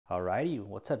Alrighty,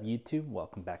 what's up YouTube?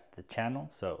 Welcome back to the channel.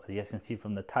 So as you guys can see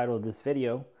from the title of this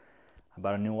video, I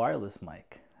bought a new wireless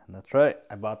mic. And that's right,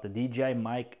 I bought the DJI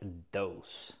mic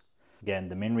Dose. Again,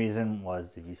 the main reason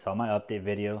was if you saw my update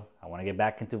video, I want to get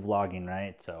back into vlogging,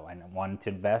 right? So I wanted to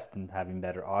invest in having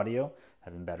better audio,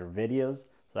 having better videos.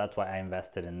 So that's why I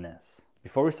invested in this.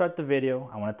 Before we start the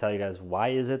video, I want to tell you guys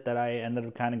why is it that I ended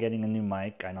up kind of getting a new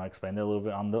mic. I know I explained it a little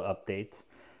bit on the update.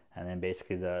 And then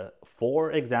basically the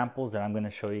 4 examples that I'm going to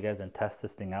show you guys and test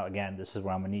this thing out. Again, this is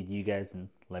where I'm going to need you guys and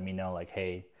let me know like,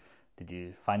 hey, did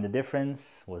you find the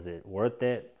difference? Was it worth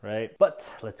it, right? But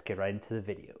let's get right into the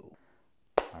video.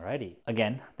 Alrighty.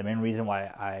 Again, the main reason why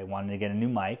I wanted to get a new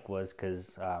mic was because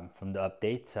from the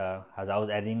update, as I was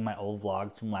editing my old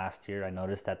vlogs from last year, I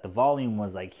noticed that the volume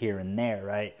was like here and there,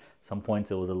 right? Some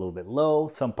points it was a little bit low,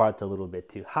 some parts a little bit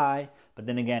too high. But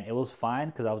then again, it was fine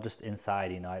because I was just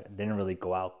inside, you know, I didn't really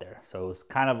go out there. So it was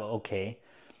kind of okay.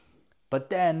 But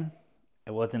then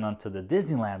it wasn't until the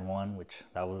Disneyland one, which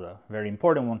that was a very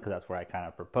important one because that's where I kind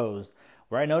of proposed,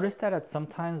 where I noticed that at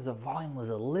sometimes the volume was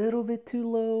a little bit too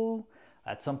low.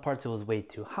 At some parts it was way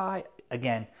too high.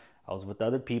 Again, I was with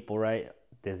other people, right?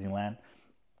 Disneyland.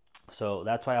 So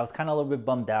that's why I was kind of a little bit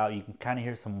bummed out. You can kind of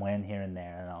hear some wind here and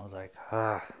there. And I was like,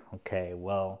 okay,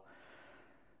 well,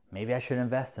 maybe I should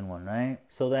invest in one, right?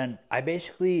 So then I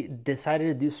basically decided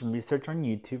to do some research on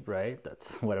YouTube, right?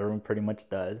 That's what everyone pretty much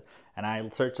does. And I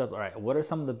searched up, all right, what are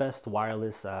some of the best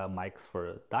wireless mics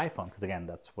for the iPhone? Because again,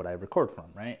 that's what I record from,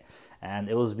 right? And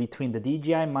it was between the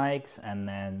DJI mics and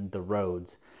then the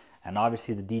Rhodes. And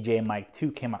obviously the DJI Mic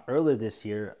 2 came out earlier this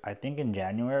year, I think in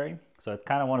January. So it's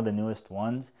kind of one of the newest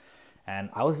ones. And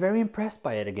I was very impressed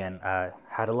by it again.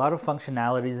 Had a lot of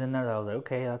functionalities in there that I was like,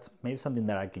 okay, that's maybe something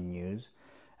that I can use.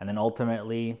 And then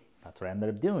ultimately, that's what I ended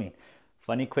up doing.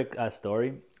 Funny quick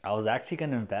story. I was actually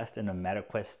going to invest in a Meta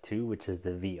Quest 2, which is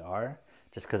the VR,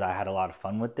 just because I had a lot of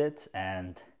fun with it.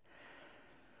 And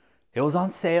it was on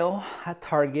sale at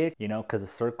Target, you know, because of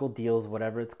Circle Deals,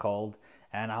 whatever it's called.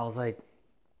 And I was like,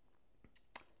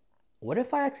 what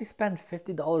if I actually spend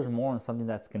 $50 more on something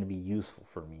that's going to be useful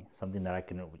for me? Something that I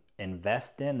can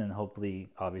invest in and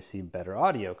hopefully, obviously, better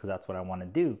audio, because that's what I want to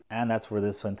do. And that's where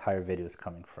this entire video is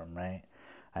coming from, right?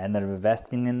 I ended up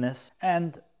investing in this,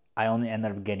 and I only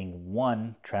ended up getting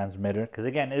one transmitter, because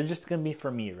again, it's just going to be for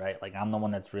me, right? Like, I'm the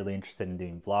one that's really interested in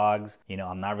doing vlogs. You know,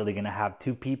 I'm not really going to have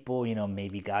 2 people. You know,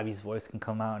 maybe Gabi's voice can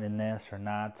come out in this or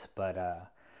not, but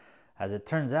as it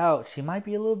turns out, she might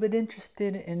be a little bit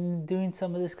interested in doing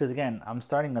some of this because, again, I'm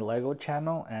starting a Lego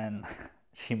channel and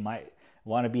she might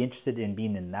want to be interested in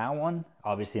being in that one,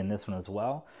 obviously in this one as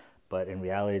well. But in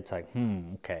reality, it's like,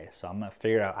 okay, so I'm going to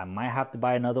figure out, I might have to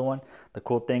buy another one. The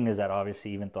cool thing is that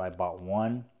obviously, even though I bought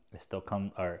one, it still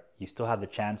you still have the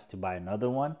chance to buy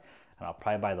another one. And I'll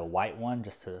probably buy the white one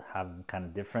just to have kind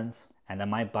of difference. And I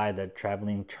might buy the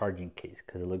traveling charging case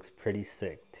because it looks pretty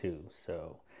sick too.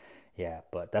 So yeah,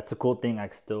 but that's a cool thing. I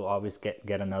can still always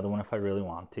get another one if I really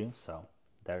want to. So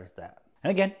there's that.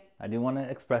 And again, I do want to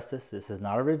express this. This is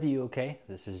not a review, okay?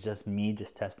 This is just me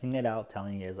just testing it out,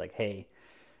 telling you guys like, hey,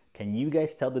 can you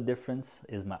guys tell the difference?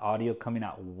 Is my audio coming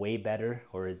out way better?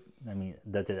 Or, I mean,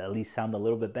 does it at least sound a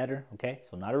little bit better? Okay,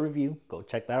 so not a review. Go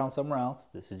check that out somewhere else.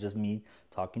 This is just me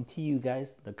talking to you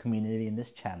guys, the community in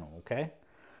this channel, okay?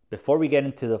 Before we get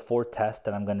into the 4 tests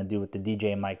that I'm going to do with the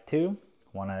DJI Mic 2,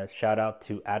 I want to shout out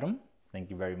to Adam. Thank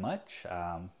you very much.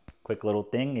 Quick little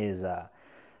thing is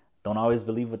don't always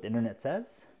believe what the internet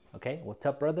says. Okay, what's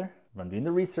up, brother? I'm doing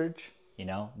the research. You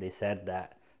know, they said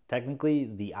that technically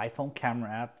the iPhone camera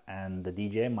app and the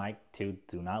DJI Mic 2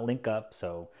 do not link up,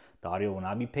 so the audio will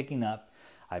not be picking up.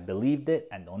 I believed it,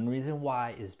 and the only reason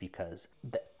why is because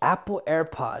the Apple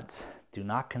AirPods do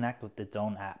not connect with its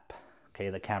own app. Okay,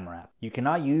 the camera app. You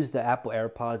cannot use the Apple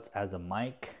AirPods as a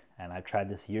mic. And I tried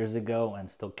this years ago and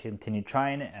still continue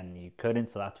trying it, and you couldn't,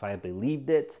 so that's why I believed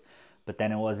it. But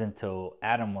then it wasn't until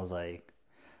Adam was like,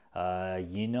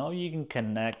 you know, you can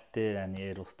connect it and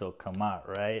it'll still come out,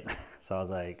 right? So I was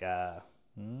like,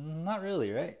 not really,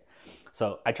 right?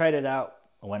 So I tried it out,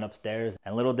 I went upstairs,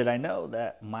 and little did I know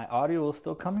that my audio was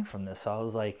still coming from this. So I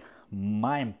was like,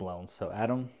 mind blown. So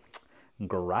Adam,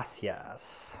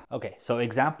 gracias. Okay, so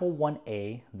example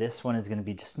 1A, this one is going to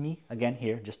be just me again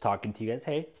here, just talking to you guys.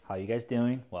 Hey, how you guys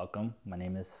doing? Welcome. My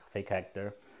name is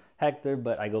Hector,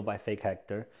 but I go by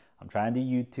FAKEHECTOR. I'm trying to do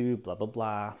YouTube, blah, blah,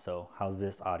 blah. So how's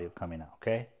this audio coming out?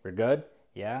 Okay, we're good?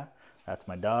 Yeah, that's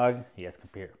my dog. You guys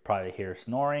can probably hear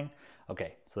snoring.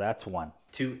 Okay, so that's 1.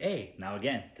 2A, now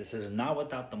again, this is not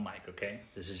without the mic, okay?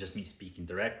 This is just me speaking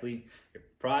directly. You're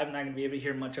probably not gonna be able to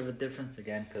hear much of a difference,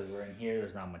 again, because we're in here,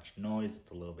 there's not much noise,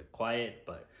 it's a little bit quiet,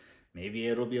 but Maybe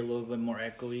it'll be a little bit more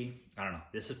echoey. I don't know.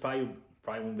 This is probably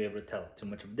won't be able to tell too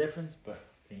much of a difference, but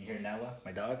can you hear Nella,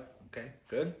 my dog? Okay,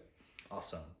 good.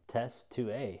 Awesome. Test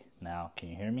 2A. Now, can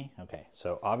you hear me? Okay,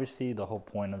 so obviously the whole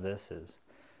point of this is,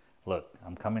 look,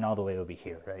 I'm coming all the way over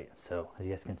here, right? So as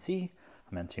you guys can see,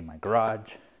 I'm entering my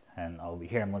garage, and over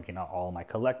here I'm looking at all my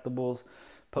collectibles,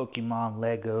 Pokemon,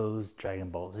 Legos, Dragon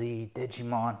Ball Z,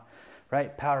 Digimon,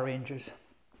 right? Power Rangers.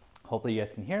 Hopefully you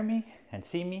guys can hear me and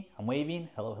see me. I'm waving.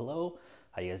 Hello, hello.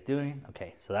 How you guys doing?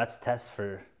 Okay, so that's test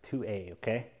for 2A,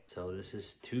 okay? So this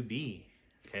is 2B,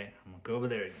 okay? I'm gonna go over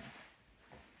there again.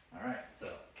 All right, so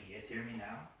can you guys hear me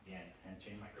now? Again,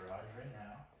 entering my garage right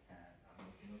now, and I'm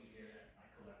looking over here at my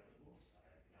collectibles. I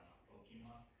got my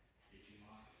Pokemon,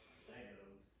 Digimon,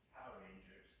 Legos, Power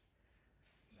Rangers.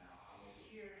 Now I'm over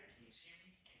here. Can you hear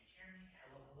me? Can you hear me?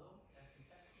 Hello, hello. Testing,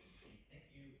 testing. Thank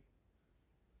you.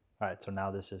 All right, so now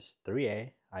this is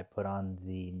 3A. I put on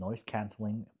the noise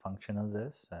canceling function of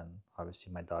this, and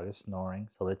obviously my dog is snoring.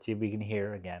 So let's see if we can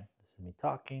hear again. This is me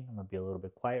talking. I'm gonna be a little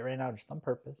bit quiet right now, just on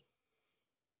purpose.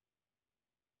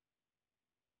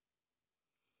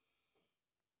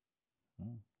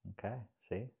 Okay,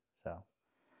 see? So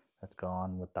let's go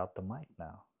on without the mic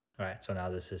now. All right, so now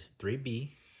this is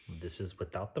 3B. This is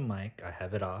without the mic. I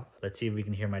have it off. Let's see if we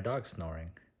can hear my dog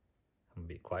snoring. I'm gonna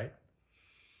be quiet.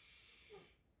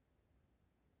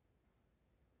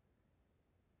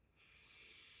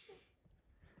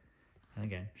 And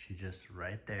again, she's just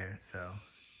right there. So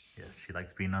yes, she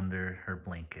likes being under her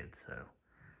blanket. So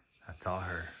that's all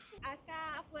her.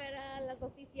 Acá afuera las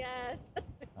noticias.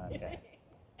 Okay.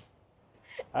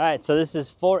 All right, so this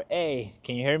is 4A.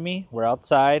 Can you hear me? We're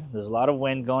outside. There's a lot of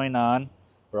wind going on.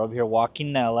 We're over here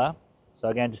walking Nella. So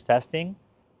again, just testing,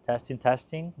 testing,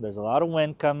 testing. There's a lot of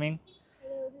wind coming.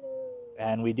 Hello, hello.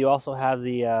 And we do also have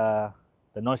the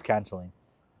noise canceling.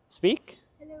 Speak.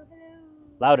 Hello, hello.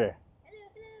 Louder. Hello,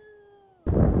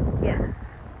 hello. Yeah.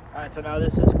 All right, so now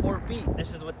this is 4B.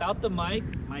 This is without the mic.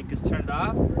 Mic is turned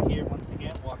off. We're here once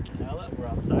again walking Nella. We're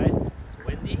outside. It's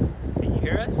windy. Can you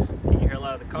hear us? Can you hear a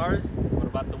lot of the cars? What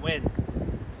about the wind?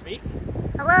 Speak.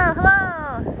 Hello,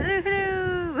 hello. Hello,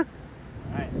 hello.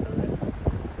 All right,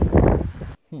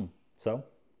 so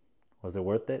was it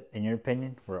worth it in your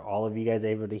opinion? Were all of you guys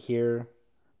able to hear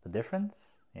the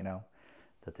difference? You know,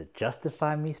 does it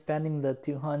justify me spending the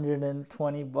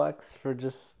 $220 for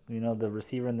just, you know, the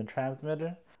receiver and the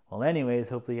transmitter? Well, anyways,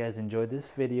 hopefully you guys enjoyed this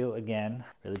video. Again,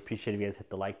 really appreciate if you guys hit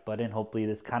the like button. Hopefully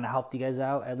this kind of helped you guys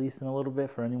out, at least in a little bit,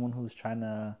 for anyone who's trying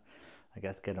to, I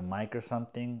guess, get a mic or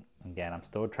something. Again, I'm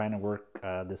still trying to work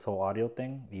this whole audio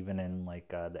thing, even in like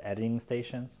the editing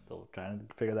station. Still trying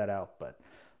to figure that out. But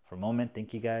for a moment,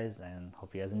 thank you guys, and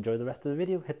hope you guys enjoy the rest of the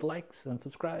video. Hit the likes and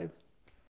subscribe.